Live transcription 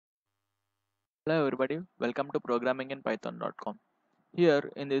Hello everybody, welcome to programminginpython.com.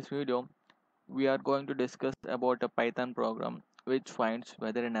 Here in this video, we are going to discuss about a Python program which finds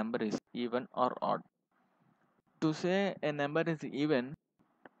whether a number is even or odd. To say a number is even,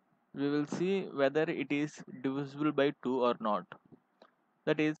 we will see whether it is divisible by 2 or not.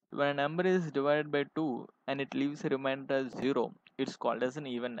 That is, when a number is divided by 2 and it leaves a remainder as 0, it's called as an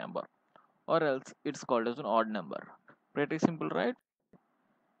even number, or else it's called as an odd number. Pretty simple, right?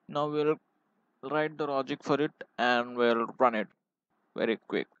 Now we'll write the logic for it and we'll run it very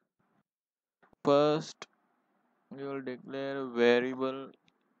quick. First, we will declare a variable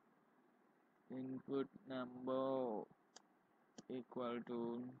input number equal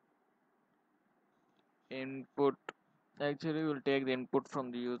to input. Actually, we'll take the input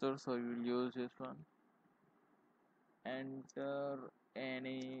from the user, so we will use this one. Enter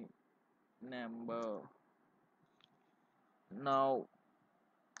any number. Now,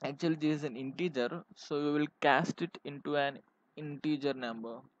 actually, this is an integer, so we will cast it into an integer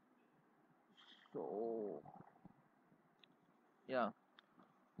number. So, yeah.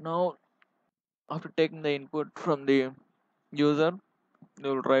 Now, after taking the input from the user, we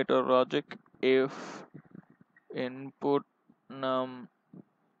will write a logic if input num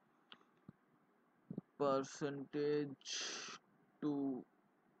percentage 2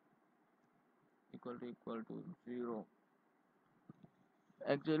 equal to 0.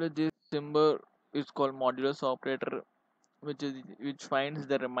 Actually this symbol is called modulus operator, which finds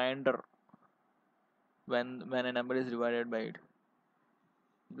the remainder when a number is divided by it.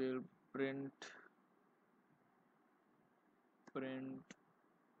 We'll print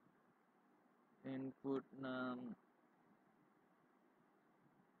input num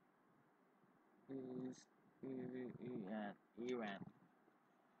is even.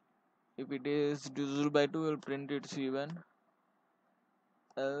 If it is divisible by 2, we'll print it's even,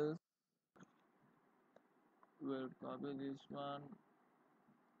 else we'll copy this one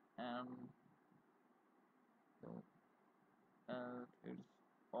and so it's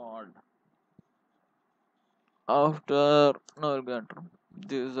odd. After now we'll get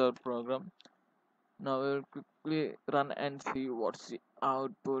this is our program. Now we'll quickly run and see what's the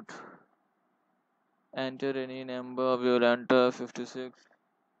output. Enter any number, we will enter 56.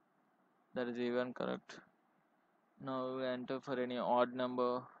 That is even correct. Now we enter for any odd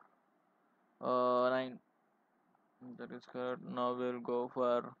number, 9. That is correct. Now we'll go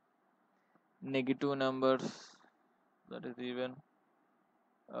for negative numbers. That is even.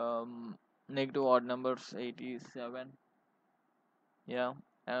 Negative odd numbers 87. Yeah,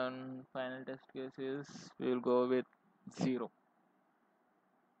 and final test case is we'll go with 0.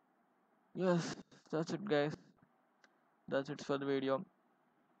 Yes, that's it guys, that's it for the video.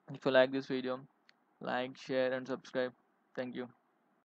 If you like this video, like, share and subscribe. Thank you.